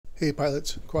Hey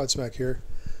pilots, QuadSmack here.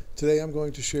 Today I'm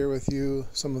going to share with you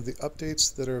some of the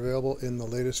updates that are available in the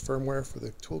latest firmware for the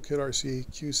Toolkit RC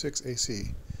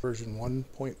Q6AC version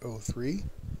 1.03.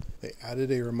 They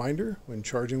added a reminder when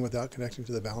charging without connecting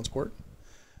to the balance port.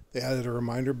 They added a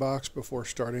reminder box before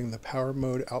starting the power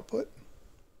mode output,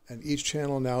 and each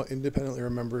channel now independently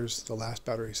remembers the last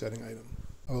battery setting item.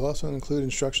 I will also include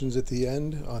instructions at the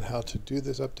end on how to do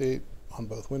this update on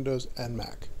both Windows and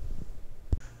Mac.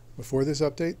 Before this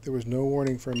update, there was no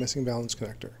warning for a missing balance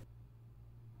connector.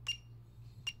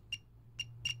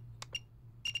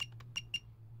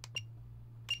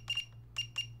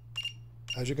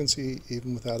 As you can see,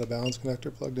 even without a balance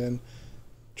connector plugged in,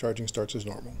 charging starts as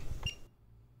normal.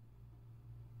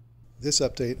 This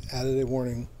update added a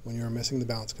warning when you are missing the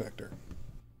balance connector.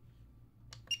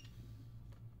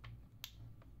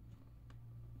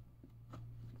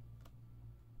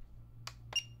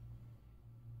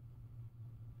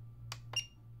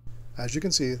 As you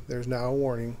can see, there's now a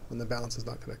warning when the balance is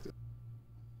not connected.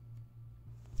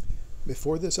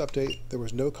 Before this update, there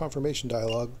was no confirmation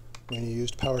dialog when you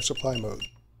used power supply mode.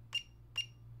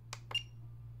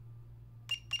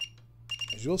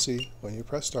 As you'll see, when you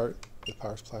press start, the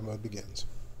power supply mode begins.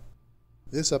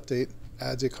 This update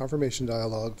adds a confirmation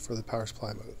dialog for the power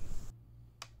supply mode.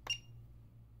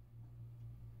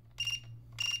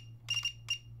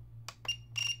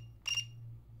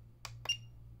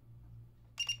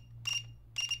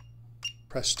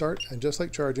 Press start, and just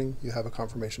like charging, you have a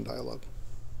confirmation dialog.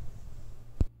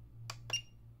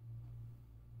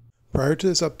 Prior to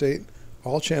this update,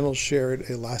 all channels shared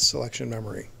a last selection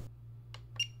memory.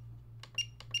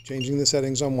 Changing the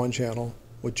settings on one channel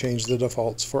would change the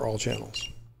defaults for all channels.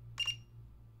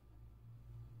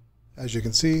 As you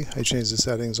can see, I changed the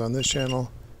settings on this channel,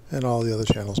 and all the other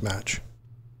channels match.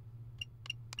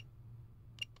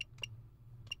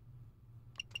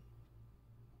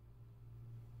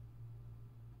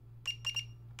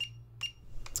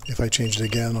 If I change it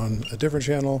again on a different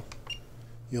channel,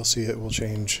 you'll see it will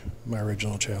change my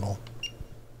original channel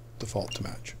default to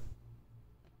match.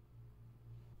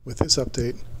 With this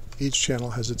update, each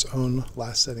channel has its own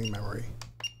last setting memory.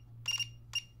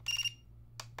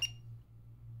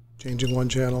 Changing one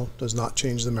channel does not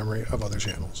change the memory of other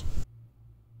channels.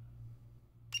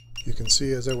 You can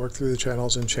see as I work through the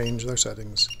channels and change their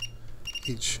settings,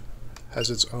 each has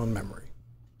its own memory.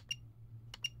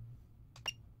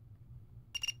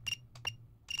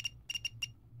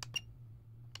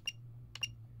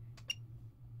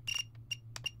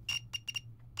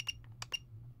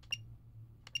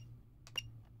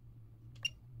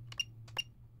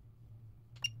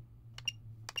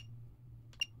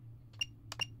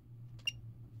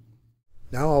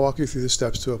 Now I'll walk you through the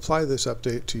steps to apply this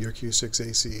update to your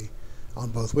Q6AC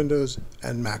on both Windows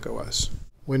and Mac OS.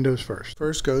 Windows first.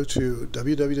 First, go to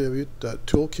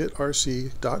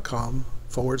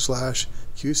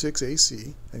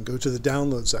www.toolkitrc.com/Q6AC and go to the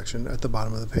download section at the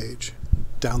bottom of the page.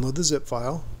 Download the zip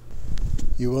file.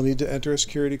 You will need to enter a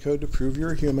security code to prove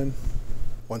you're a human.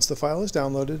 Once the file is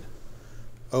downloaded,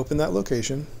 open that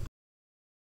location.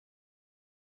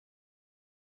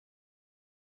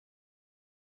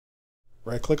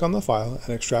 Right-click on the file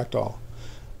and extract all.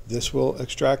 This will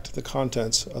extract the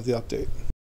contents of the update.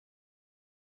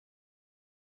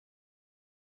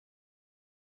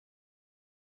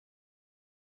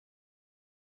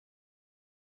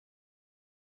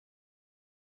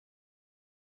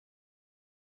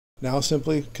 Now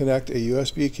simply connect a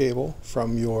USB cable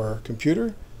from your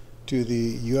computer to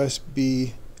the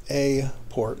USB-A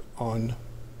port on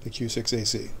the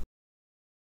Q6AC.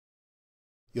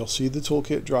 You'll see the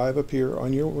toolkit drive appear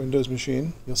on your Windows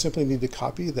machine. You'll simply need to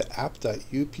copy the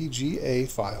app.upga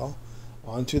file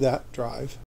onto that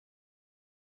drive.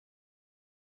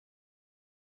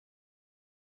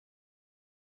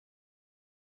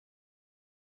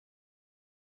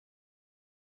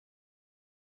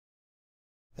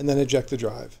 And then eject the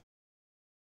drive.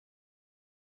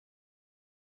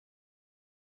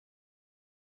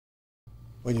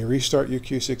 When you restart your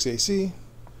Q6AC,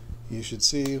 you should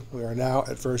see we are now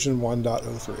at version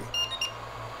 1.03.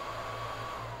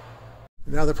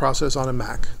 Now the process on a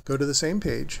Mac. Go to the same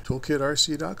page,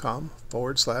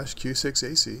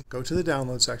 toolkitrc.com/Q6AC. Go to the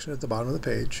download section at the bottom of the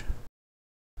page.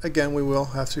 Again, we will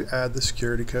have to add the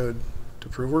security code to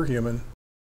prove we're human.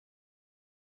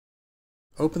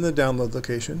 Open the download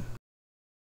location.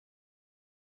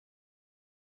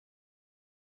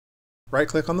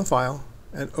 Right-click on the file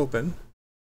and open,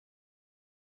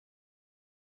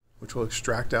 which will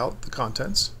extract out the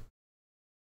contents.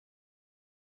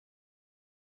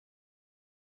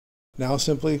 Now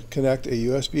simply connect a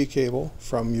USB cable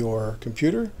from your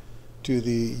computer to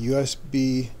the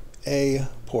USB A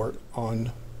port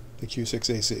on the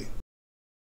Q6AC.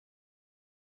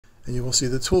 And you will see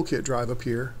the toolkit drive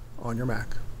appear on your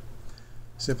Mac.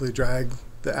 Simply drag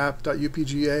the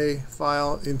app.upga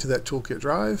file into that toolkit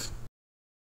drive.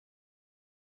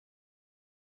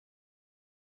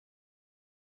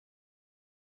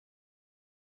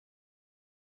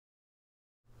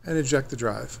 And eject the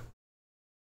drive.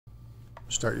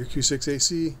 Start your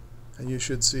Q6AC and you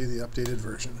should see the updated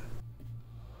version.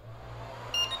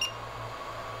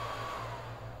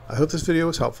 I hope this video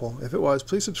was helpful. If it was,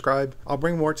 please subscribe. I'll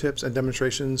bring more tips and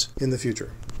demonstrations in the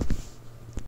future.